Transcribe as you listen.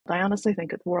I honestly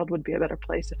think the world would be a better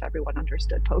place if everyone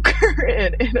understood poker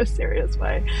in a serious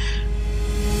way.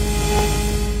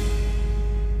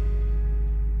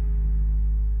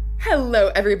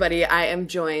 Hello, everybody. I am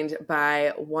joined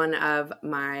by one of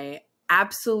my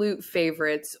absolute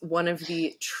favorites, one of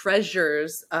the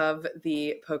treasures of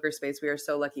the poker space. We are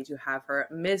so lucky to have her,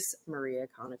 Miss Maria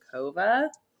Konnikova.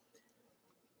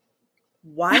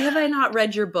 Why have I not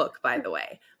read your book, by the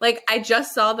way? Like, I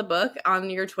just saw the book on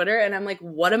your Twitter and I'm like,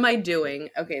 what am I doing?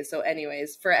 Okay, so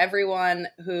anyways, for everyone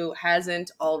who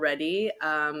hasn't already,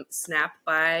 snap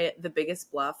by The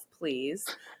Biggest Bluff, please.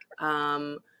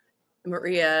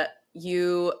 Maria,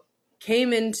 you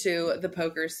came into the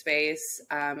poker space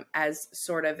as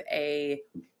sort of a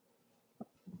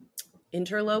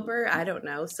interloper, I don't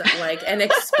know, so like an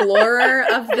explorer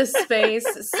of the space,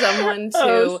 someone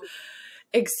to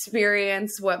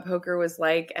experience what poker was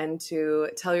like and to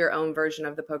tell your own version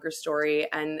of the poker story.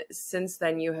 And since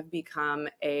then, you have become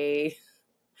a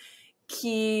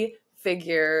key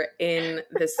figure in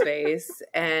the space.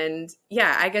 And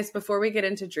yeah, I guess before we get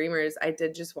into Dreamers, I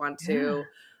did just want to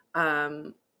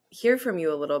hear from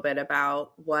you a little bit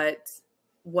about what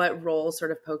role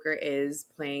sort of poker is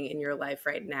playing in your life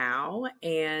right now.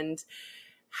 And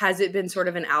has it been sort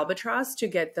of an albatross to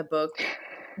get the book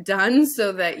done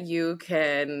so that you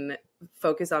can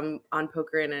focus on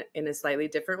poker in a slightly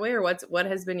different way? Or what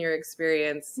has been your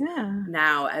experience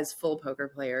now as full poker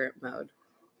player mode?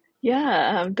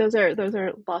 Yeah, those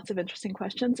are lots of interesting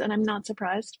questions, and I'm not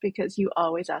surprised because you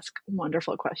always ask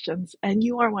wonderful questions, and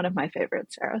you are one of my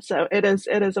favorites, Sarah. So it is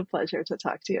a pleasure to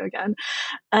talk to you again.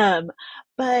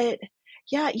 But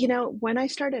yeah, when I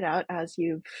started out, as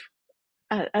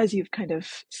you've kind of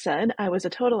said, I was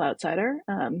a total outsider,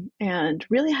 and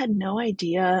really had no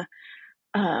idea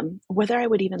whether I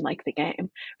would even like the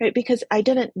game, right? Because I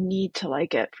didn't need to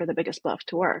like it for The Biggest Bluff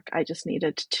to work. I just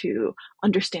needed to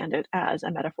understand it as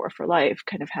a metaphor for life,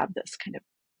 kind of have this kind of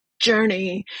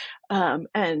journey.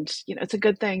 And, it's a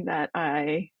good thing that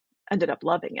I ended up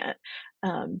loving it,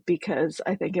 because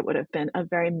I think it would have been a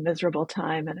very miserable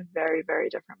time and a very, very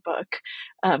different book,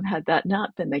 had that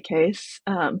not been the case.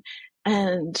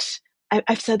 And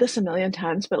I've said this a million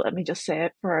times, but let me just say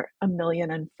it for a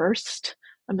million and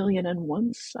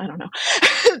once, I don't know,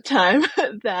 time,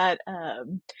 that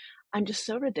I'm just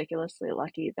so ridiculously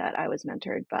lucky that I was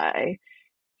mentored by,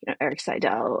 Eric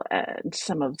Seidel, and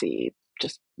some of the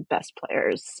just best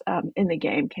players in the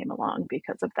game came along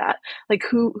because of that. Like,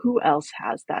 who else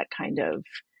has that kind of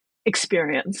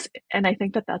experience? And I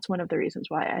think that that's one of the reasons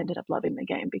why I ended up loving the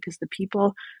game, because the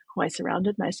people who I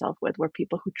surrounded myself with were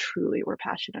people who truly were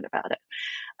passionate about it.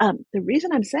 The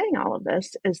reason I'm saying all of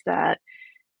this is that,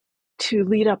 to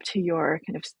lead up to your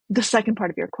kind of the second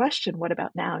part of your question, what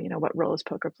about now? What role is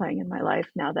poker playing in my life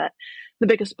now that The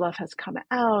Biggest Bluff has come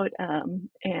out,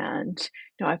 and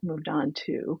I've moved on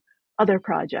to other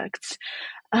projects?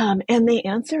 And the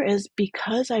answer is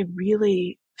because I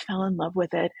really fell in love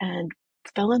with it and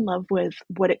fell in love with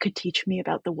what it could teach me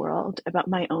about the world, about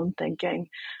my own thinking,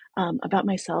 about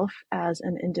myself as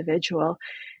an individual,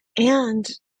 and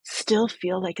still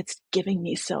feel like it's giving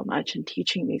me so much and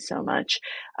teaching me so much.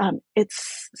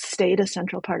 It's stayed a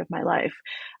central part of my life.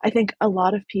 I think a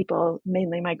lot of people,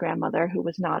 mainly my grandmother, who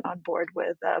was not on board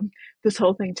with this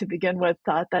whole thing to begin with,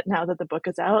 thought that now that the book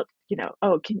is out,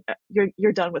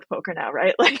 you're done with poker now,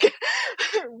 right? Like,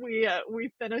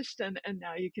 we finished, and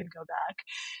now you can go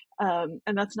back.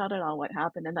 And that's not at all what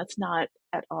happened, and that's not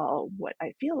at all what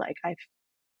I feel like. I've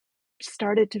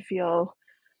started to feel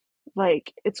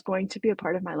like it's going to be a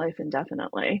part of my life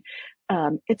indefinitely.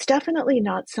 It's definitely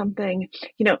not something,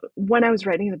 when I was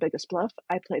writing The Biggest Bluff,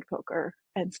 I played poker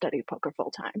and studied poker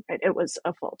full time, right? It was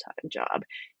a full-time job.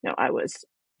 I was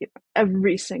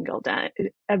every single day,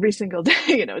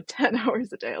 10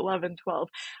 hours a day, 11, 12.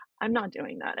 I'm not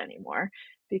doing that anymore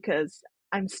because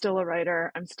I'm still a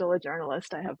writer. I'm still a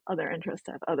journalist. I have other interests.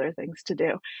 I have other things to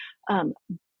do.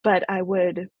 But I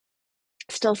would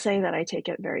still say that I take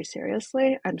it very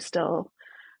seriously. I'm still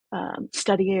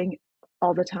studying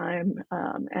all the time,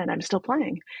 and I'm still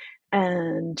playing.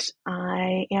 And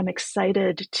I am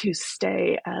excited to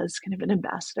stay as kind of an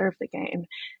ambassador of the game.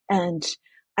 And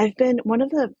one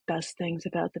of the best things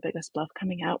about The Biggest Bluff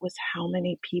coming out was how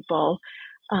many people,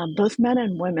 both men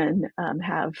and women,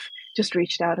 have just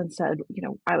reached out and said,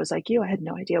 I was like you, I had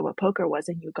no idea what poker was,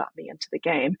 and you got me into the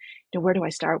game. Where do I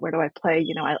start? Where do I play?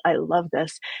 I love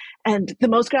this. And the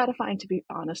most gratifying, to be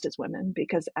honest, is women,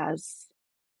 because as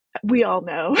we all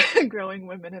know, growing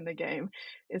women in the game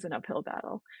is an uphill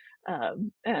battle.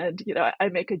 And I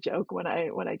make a joke when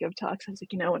I give talks. I was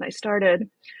like, when I started,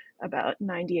 about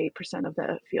 98% of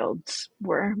the fields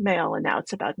were male, and now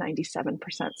it's about 97%.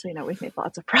 So, we've made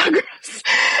lots of progress.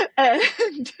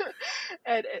 and,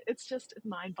 and it's just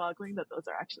mind boggling that those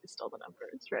are actually still the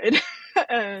numbers, right?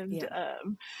 and, Yeah.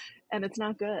 and it's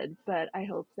not good, but I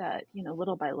hope that,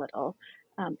 little by little,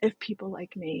 if people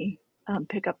like me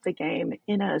pick up the game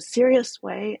in a serious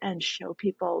way and show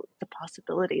people the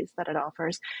possibilities that it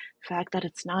offers, the fact that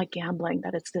it's not gambling,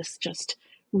 that it's this just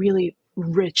really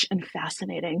rich and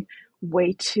fascinating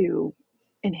way to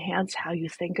enhance how you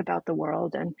think about the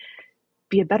world and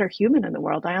be a better human in the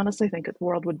world. I honestly think the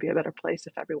world would be a better place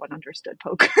if everyone understood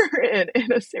poker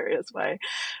in a serious way.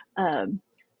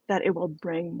 That it will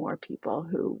bring more people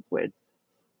who would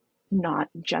not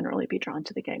generally be drawn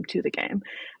to the game.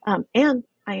 And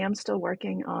I am still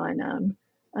working on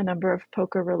a number of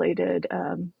poker related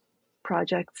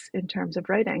projects in terms of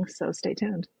writing. So stay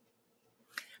tuned.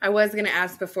 I was going to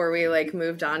ask before we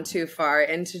moved on too far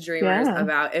into Dreamers Yeah.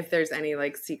 about if there's any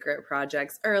secret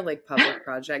projects or public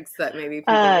projects that maybe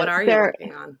people, what are you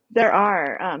working on? There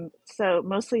are, so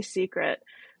mostly secret,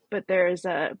 but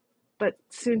but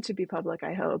soon to be public,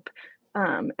 I hope.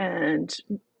 And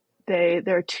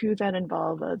there are two that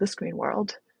involve the screen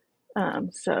world.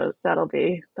 So that'll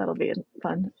be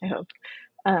fun, I hope.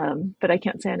 But I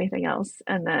can't say anything else.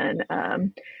 And then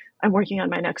I'm working on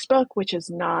my next book, which is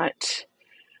not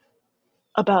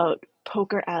about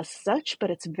poker as such, but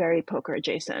it's very poker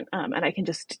adjacent. And I can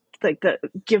just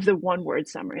give the one word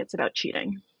summary. It's about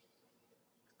cheating.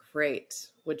 Great,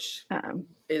 which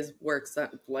works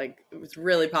it's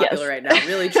really popular right now,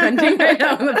 really trending right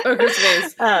now in the poker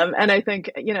space. And I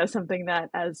think something that,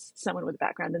 as someone with a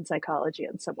background in psychology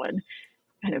and someone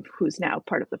kind of who's now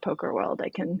part of the poker world, I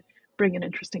can bring an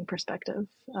interesting perspective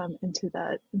into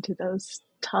those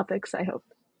topics, I hope.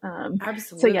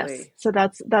 Absolutely. So yes, so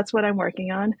that's what I'm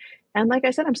working on. And like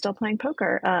I said, I'm still playing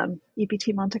poker,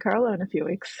 EPT Monte Carlo in a few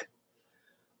weeks.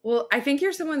 Well, I think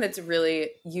you're someone that's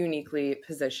really uniquely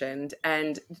positioned,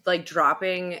 and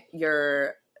dropping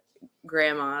your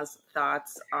grandma's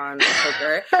thoughts on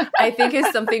poker, I think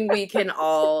is something we can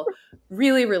all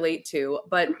really relate to,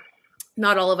 but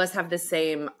not all of us have the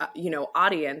same,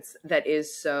 audience that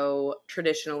is so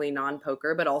traditionally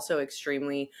non-poker, but also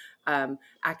extremely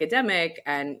academic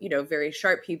and, very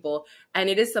sharp people. And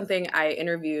it is something I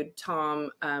interviewed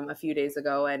Tom a few days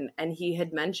ago, and he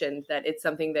had mentioned that it's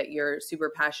something that you're super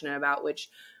passionate about, which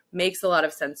makes a lot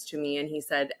of sense to me. And he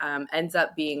said ends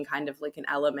up being kind of an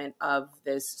element of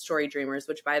this story Dreamers,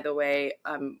 which, by the way,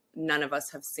 none of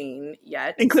us have seen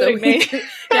yet, including me.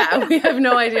 Yeah, we have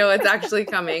no idea what's actually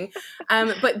coming.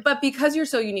 But because you're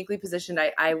so uniquely positioned,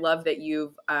 I love that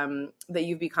you've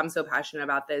become so passionate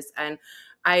about this. And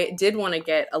I did want to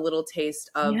get a little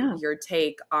taste of your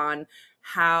take on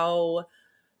how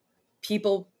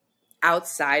people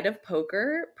outside of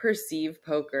poker perceive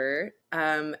poker,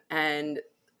 and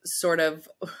sort of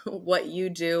what you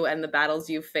do and the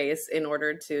battles you face in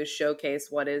order to showcase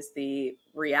what is the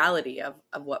reality of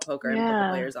what poker and poker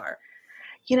players are.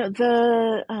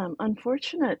 The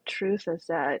unfortunate truth is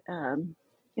that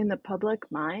in the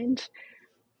public mind,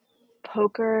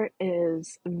 poker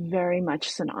is very much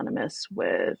synonymous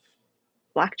with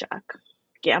blackjack,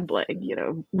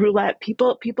 gambling, roulette.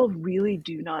 People really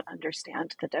do not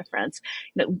understand the difference.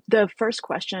 The first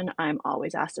question I'm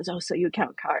always asked is, "Oh, so you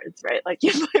count cards, right? Like,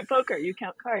 you play poker, you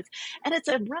count cards." And it's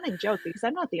a running joke because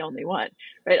I'm not the only one,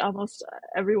 right? Almost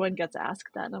everyone gets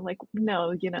asked that. And I'm like,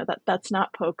 no, that's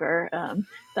not poker.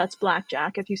 That's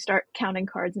blackjack. If you start counting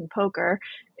cards in poker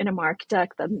in a mark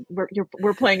deck, then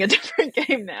we're playing a different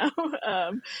game now.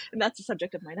 And that's the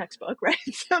subject of my next book, right?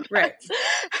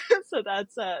 So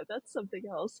that's something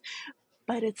else.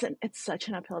 But it's such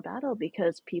an uphill battle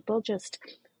because people just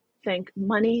think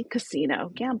money,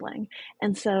 casino, gambling.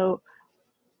 And so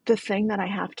the thing that I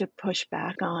have to push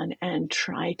back on and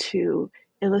try to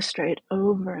illustrate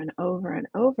over and over and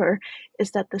over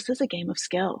is that this is a game of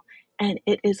skill. And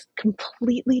it is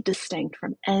completely distinct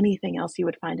from anything else you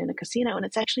would find in a casino. And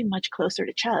it's actually much closer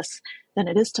to chess than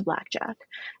it is to blackjack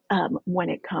when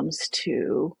it comes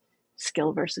to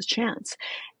skill versus chance.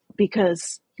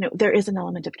 Because there is an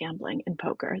element of gambling in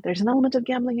poker. There's an element of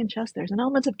gambling in chess. There's an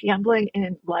element of gambling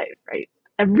in life, right?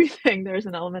 Everything, there's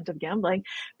an element of gambling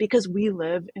because we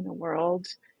live in a world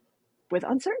with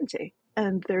uncertainty.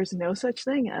 And there's no such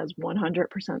thing as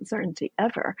 100% certainty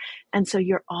ever. And so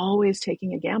you're always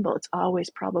taking a gamble. It's always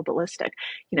probabilistic.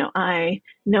 I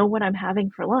know what I'm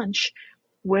having for lunch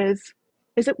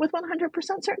is it with 100%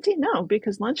 certainty? No,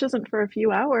 because lunch isn't for a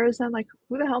few hours. And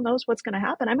who the hell knows what's going to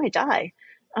happen? I might die.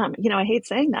 I hate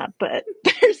saying that, but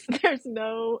there's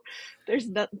no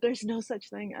there's no such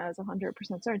thing as 100%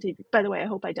 certainty. By the way, I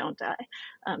hope I don't die.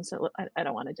 So I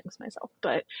don't want to jinx myself,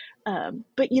 but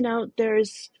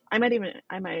there's I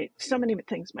might so many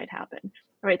things might happen.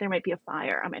 Right, there might be a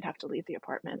fire. I might have to leave the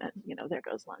apartment, and there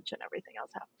goes lunch and everything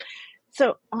else happens.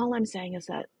 So all I'm saying is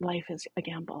that life is a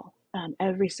gamble.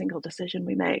 Every single decision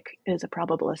we make is a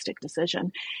probabilistic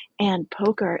decision, and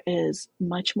poker is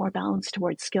much more balanced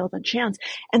towards skill than chance.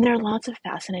 And there are lots of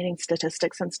fascinating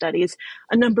statistics and studies,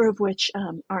 a number of which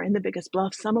are in The Biggest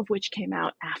Bluff, some of which came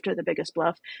out after The Biggest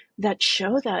Bluff, that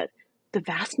show that the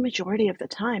vast majority of the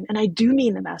time, and I do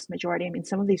mean the vast majority, I mean,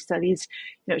 some of these studies,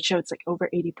 it show it's like over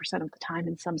 80% of the time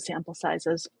in some sample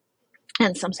sizes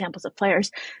and some samples of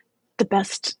players, the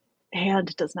best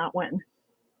hand does not win,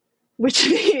 which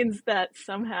means that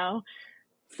somehow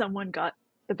someone got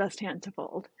the best hand to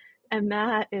fold. And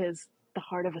that is the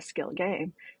heart of a skill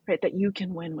game, right? That you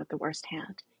can win with the worst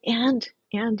hand and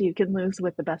you can lose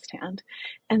with the best hand.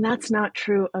 And that's not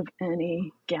true of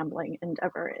any gambling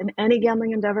endeavor. In any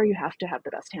gambling endeavor, you have to have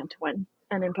the best hand to win.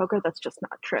 And in poker, that's just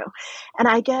not true. And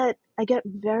I get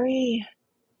very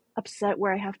upset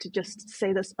where I have to just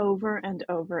say this over and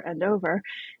over and over,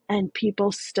 and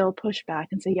people still push back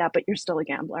and say, yeah, but you're still a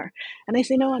gambler. And I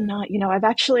say, no, I'm not. I've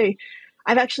actually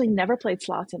never played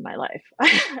slots in my life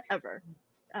ever.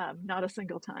 Not a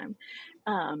single time.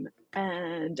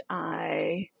 And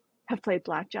I have played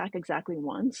blackjack exactly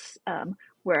once,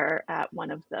 where at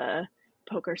one of the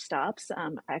poker stops,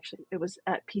 actually it was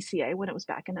at PCA when it was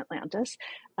back in Atlantis.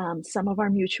 Some of our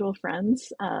mutual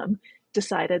friends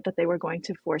decided that they were going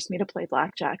to force me to play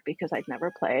blackjack because I'd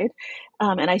never played.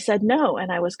 And I said no,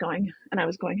 and I was going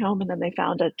home, and then they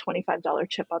found a $25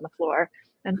 chip on the floor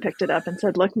and picked it up and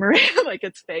said, look, Maria, like,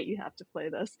 it's fate, you have to play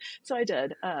this. So I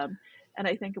did. And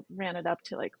I think ran it up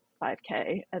to like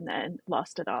 5K and then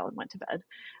lost it all and went to bed.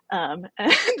 And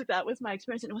that was my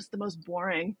experience. And it was the most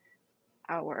boring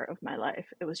hour of my life.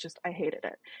 It was just, I hated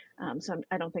it. So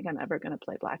I don't think I'm ever going to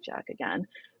play blackjack again.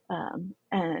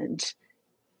 And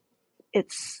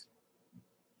it's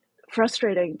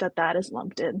frustrating that is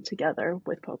lumped in together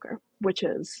with poker, which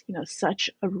is, such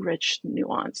a rich,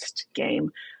 nuanced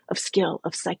game of skill,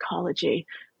 of psychology,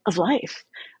 of life.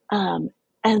 And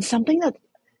something that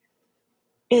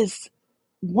is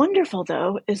wonderful,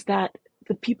 though, is that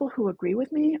the people who agree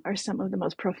with me are some of the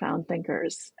most profound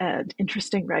thinkers and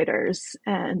interesting writers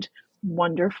and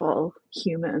wonderful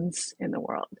humans in the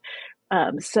world.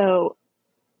 So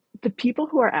the people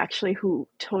who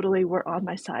totally were on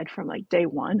my side from like day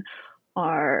one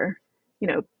are,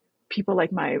 people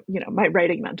like my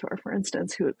writing mentor, for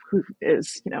instance, who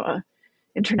is, a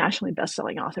internationally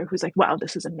best-selling author who's like, wow,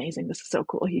 this is amazing. This is so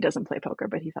cool. He doesn't play poker,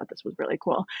 but he thought this was really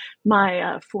cool.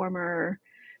 My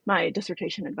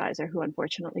dissertation advisor, who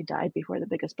unfortunately died before The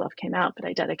Biggest Bluff came out, but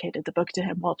I dedicated the book to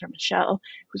him, Walter Mischel,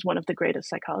 who's one of the greatest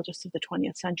psychologists of the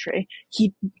 20th century.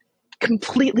 He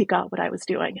completely got what I was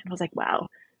doing and was like, wow,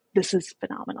 this is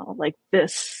phenomenal. Like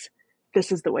this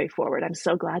is the way forward. I'm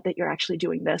so glad that you're actually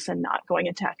doing this and not going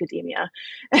into academia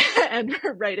and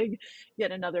writing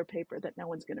yet another paper that no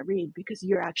one's going to read, because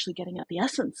you're actually getting at the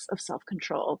essence of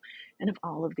self-control and of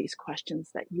all of these questions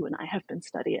that you and I have been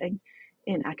studying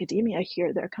in academia.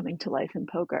 Here they're coming to life in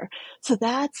poker. So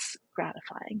that's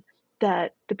gratifying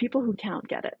that the people who count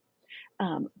get it.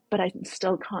 But I'm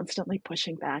still constantly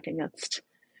pushing back against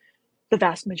the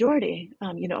vast majority,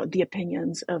 the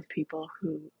opinions of people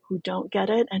who don't get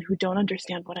it and who don't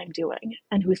understand what I'm doing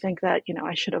and who think that,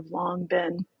 I should have long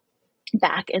been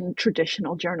back in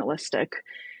traditional journalistic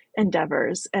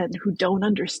endeavors and who don't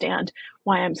understand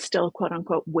why I'm still, quote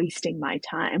unquote, wasting my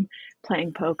time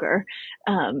playing poker.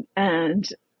 And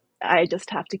I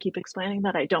just have to keep explaining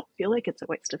that I don't feel like it's a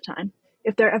waste of time.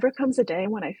 If there ever comes a day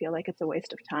when I feel like it's a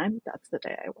waste of time, that's the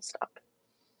day I will stop.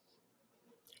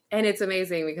 And it's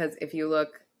amazing because if you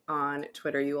look on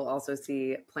Twitter, you will also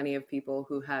see plenty of people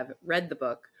who have read the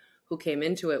book, who came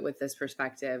into it with this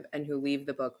perspective and who leave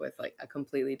the book with like a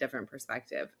completely different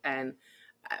perspective. And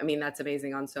I mean, that's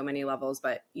amazing on so many levels,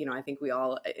 but I think we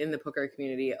all in the poker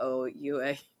community owe you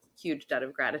a huge debt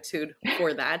of gratitude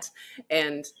for that.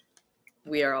 And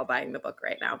we are all buying the book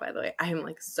right now, by the way. I'm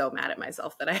like so mad at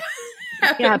myself that I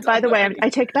yeah, by the way, I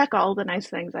take back all the nice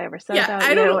things I ever said about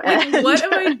I don't you. Like, what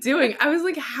am I doing? I was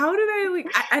like, how did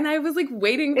I was like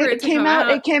waiting for it to come out.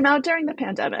 It came out during the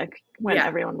pandemic when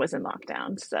everyone was in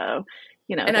lockdown. So,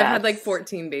 and I've had like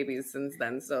 14 babies since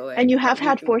then. So like, and you have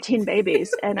had 14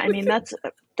 babies. And I mean,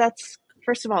 that's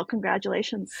first of all,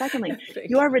 congratulations. Secondly,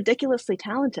 you are ridiculously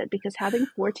talented, because having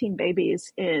 14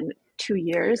 babies in 2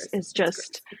 years is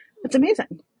just, it's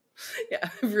amazing. Yeah,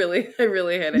 I really hit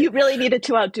You it. really needed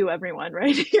to outdo everyone,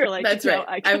 right? You're like, That's no,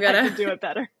 right. I can do it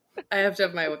better. I have to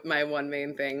have my one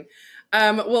main thing.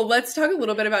 Well, let's talk a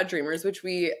little bit about Dreamers, which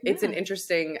it's an Yeah.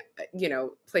 interesting,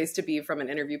 place to be from an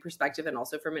interview perspective and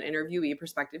also from an interviewee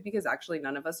perspective, because actually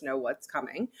none of us know what's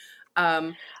coming.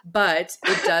 But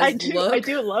it does I look,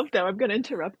 do love though. I'm going to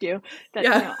interrupt you that,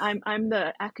 yeah. I'm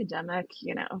the academic,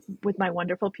 with my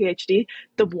wonderful PhD.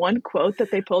 The one quote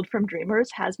that they pulled from Dreamers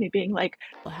has me being like,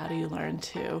 how do you learn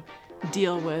to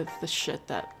deal with the shit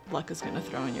that luck is going to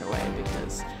throw in your way?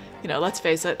 Because, let's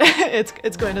face it,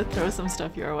 it's going to throw some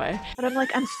stuff your way. And I'm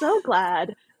like, I'm so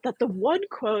glad that the one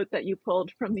quote that you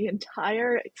pulled from the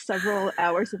entire several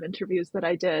hours of interviews that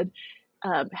I did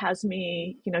has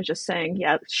me, just saying,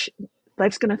 yeah,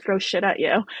 life's going to throw shit at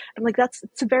you. I'm like,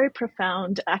 it's a very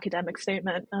profound academic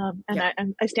statement. And Yeah.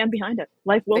 I stand behind it.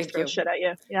 Life will Thank throw you. shit at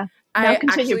you. Yeah. Now I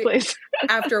continue, actually, please.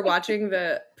 after watching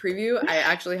the preview, I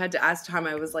actually had to ask Tom,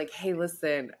 I was like, hey,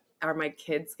 listen, are my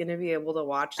kids going to be able to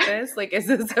watch this? Like, is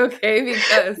this okay?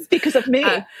 Because Because of me.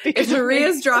 if Because of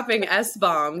Maria's me. dropping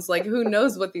S-bombs, like, who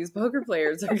knows what these poker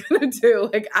players are going to do?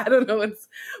 Like, I don't know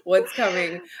what's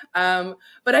coming.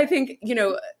 But I think,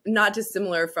 not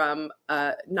dissimilar from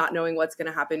not knowing what's going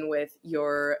to happen with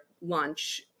your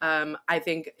lunch. I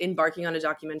think embarking on a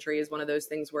documentary is one of those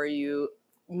things where you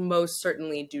most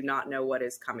certainly do not know what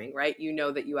is coming, right? You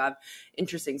know that you have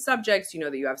interesting subjects, you know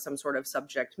that you have some sort of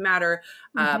subject matter,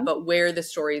 but where the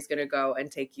story is going to go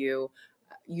and take you,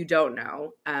 you don't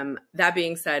know. That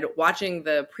being said, watching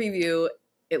the preview,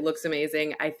 it looks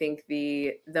amazing. I think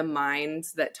the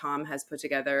minds that Tom has put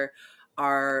together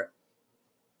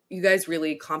you guys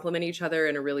really complement each other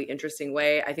in a really interesting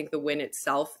way. I think the win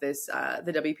itself, the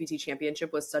WPT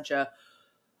championship, was such a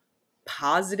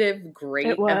positive, great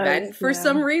event for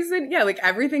some reason. Yeah, like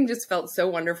everything just felt so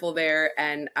wonderful there.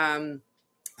 And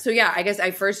so yeah, I guess I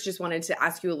first just wanted to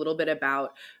ask you a little bit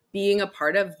about being a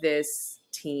part of this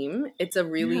team. It's a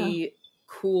really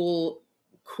cool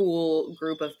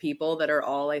group of people that are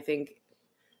all, I think,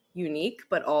 unique,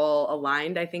 but all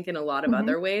aligned, I think, in a lot of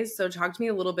other ways. So talk to me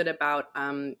a little bit about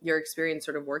your experience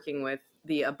sort of working with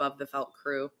the Above the Felt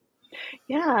crew.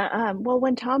 Yeah. Well,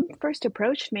 when Tom first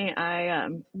approached me, I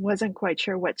wasn't quite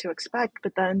sure what to expect.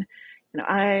 But then,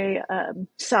 I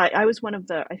saw I was one of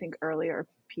the, I think, earlier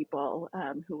people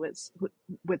who was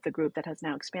with the group that has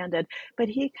now expanded. But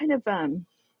he kind of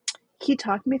he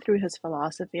talked me through his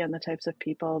philosophy and the types of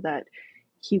people that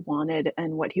he wanted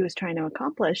and what he was trying to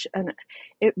accomplish, and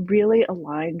it really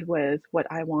aligned with what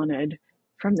I wanted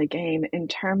from the game in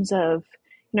terms of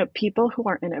people who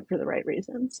are in it for the right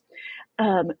reasons.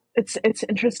 It's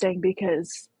interesting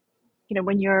because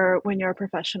when you're a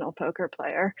professional poker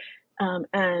player,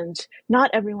 and not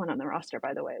everyone on the roster,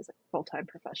 by the way, is a full-time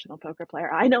professional poker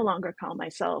player. I no longer call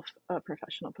myself a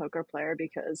professional poker player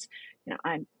because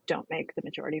I don't make the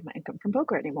majority of my income from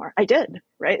poker anymore. I did,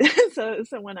 right? So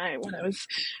when I was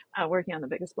working on The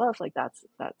Biggest Bluff, like that's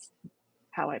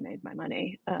how I made my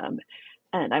money,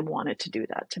 and I wanted to do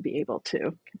that to be able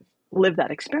to live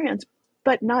that experience,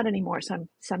 but not anymore. So I'm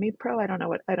semi-pro. I don't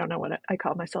know what I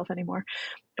call myself anymore.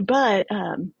 But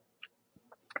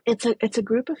it's a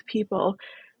group of people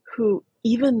who,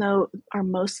 even though are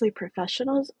mostly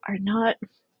professionals, are not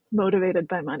motivated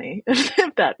by money,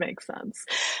 if that makes sense.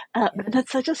 And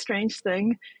that's such a strange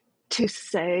thing to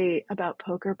say about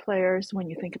poker players when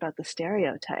you think about the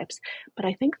stereotypes. But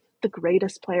I think the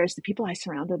greatest players, the people I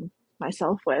surrounded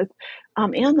myself with,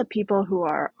 and the people who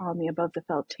are on the Above the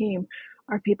Felt team,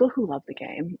 are people who love the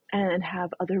game and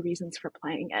have other reasons for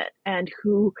playing it, and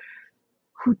who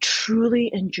truly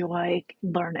enjoy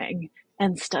learning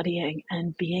and studying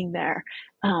and being there.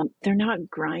 They're not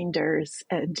grinders,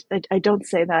 and I don't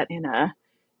say that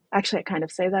actually, I kind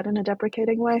of say that in a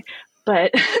deprecating way,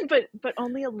 but but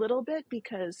only a little bit,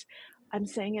 because I'm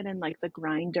saying it in like the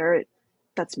grinder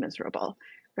that's miserable,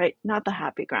 right? Not the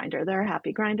happy grinder. There are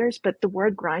happy grinders, but the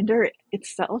word grinder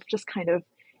itself just kind of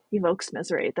evokes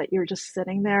misery, that you're just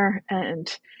sitting there and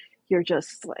you're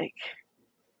just like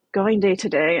going day to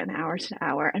day and hour to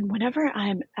hour. And whenever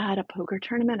I'm at a poker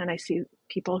tournament and I see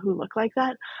people who look like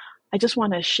that, I just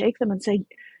want to shake them and say,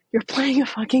 you're playing a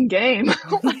fucking game.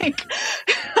 Like,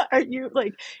 are you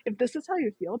like, if this is how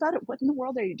you feel about it, what in the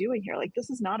world are you doing here? Like, this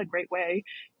is not a great way,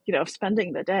 of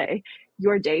spending the day.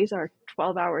 Your days are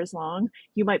 12 hours long.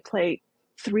 You might play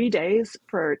 3 days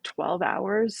for 12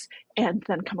 hours and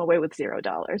then come away with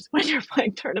 $0 when you're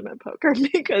playing tournament poker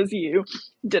because you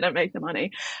didn't make the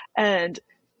money. And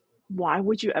why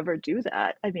would you ever do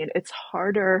that? I mean, it's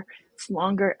harder, it's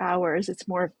longer hours, it's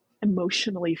more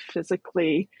emotionally,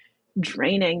 physically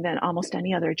draining than almost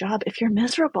any other job. If you're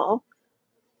miserable,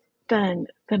 then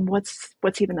what's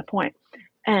even the point?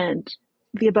 And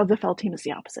the Above the Fell team is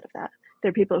the opposite of that.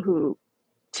 They're people who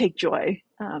take joy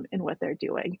in what they're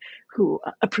doing, who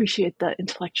appreciate the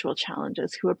intellectual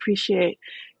challenges, who appreciate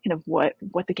kind of what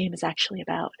the game is actually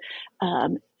about.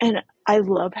 And I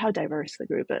love how diverse the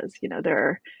group is. There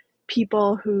are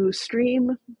people who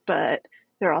stream, but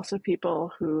there are also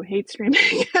people who hate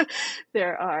streaming.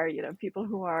 There are, people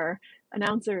who are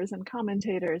announcers and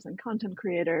commentators and content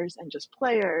creators and just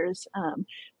players.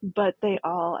 But they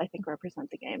all, I think, represent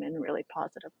the game in really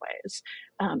positive ways.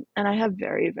 And I have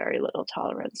very, very little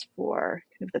tolerance for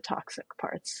kind of the toxic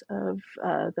parts of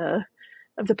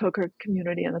the poker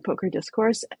community and the poker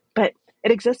discourse. But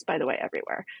it exists, by the way,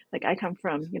 everywhere. Like, I come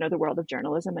from, the world of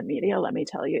journalism and media. Let me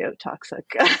tell you, toxic.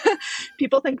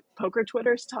 People think poker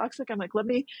Twitter is toxic. I'm like, let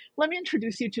me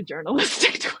introduce you to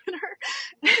journalistic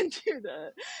Twitter and to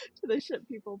the shit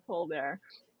people pull there.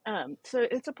 So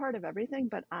it's a part of everything,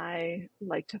 but I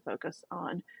like to focus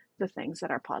on the things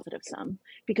that are positive sum,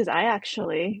 because I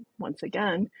actually, once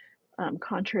again,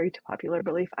 contrary to popular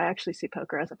belief, I actually see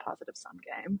poker as a positive sum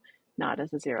game, not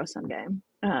as a zero sum game.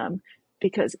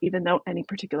 Because even though any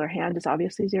particular hand is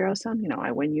obviously zero sum,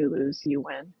 I win, you lose, you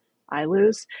win, I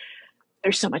lose,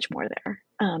 there's so much more there.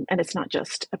 And it's not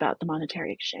just about the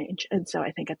monetary exchange. And so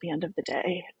I think at the end of the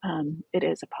day, it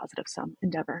is a positive sum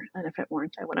endeavor. And if it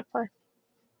weren't, I wouldn't play.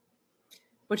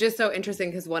 Which is so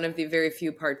interesting, because one of the very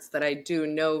few parts that I do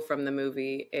know from the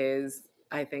movie is,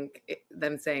 I think,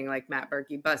 them saying like Matt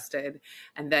Berkey busted,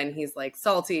 and then he's like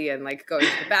salty and like going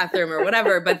to the bathroom or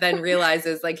whatever, but then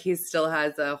realizes like he still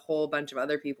has a whole bunch of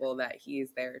other people that he's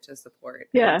there to support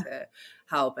and to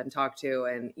help and talk to.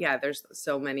 And there's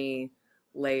so many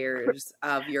layers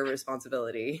of your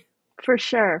responsibility. For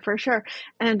sure.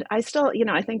 And I still,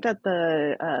 I think that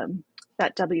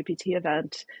that WPT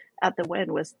event at the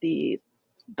Wynn was the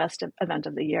best event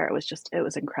of the year. It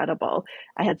was incredible.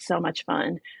 I had so much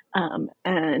fun.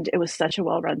 And it was such a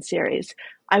well-run series.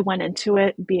 I went into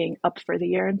it being up for the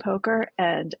year in poker,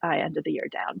 and I ended the year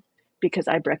down because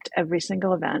I bricked every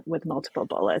single event with multiple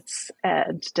bullets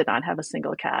and did not have a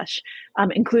single cash,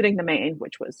 including the main,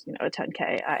 which was, a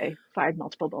 10K. I fired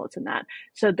multiple bullets in that.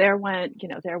 So there went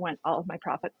all of my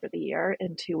profit for the year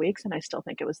in 2 weeks. And I still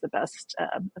think it was the best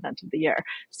event of the year.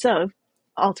 So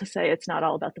all to say, it's not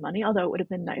all about the money, although it would have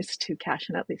been nice to cash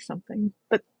in at least something,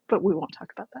 but we won't talk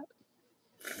about that.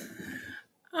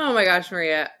 Oh my gosh,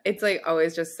 Maria. It's like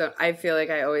always just so, I feel like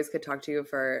I always could talk to you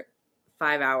for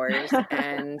 5 hours.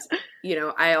 And,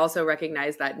 I also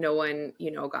recognize that no one,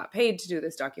 got paid to do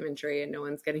this documentary, and no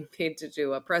one's getting paid to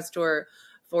do a press tour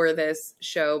for this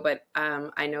show. But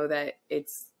I know that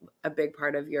it's a big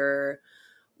part of your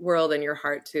world and your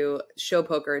heart to show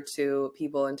poker to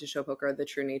people and to show poker the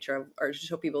true nature of, or to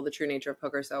show people the true nature of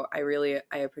poker. So I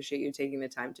appreciate you taking the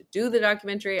time to do the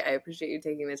documentary. I appreciate you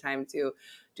taking the time to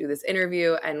do this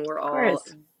interview, and we're all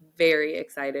very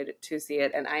excited to see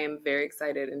it. And I am very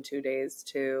excited in 2 days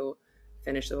to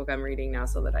finish the book I'm reading now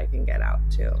so that I can get out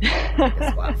to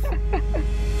as well.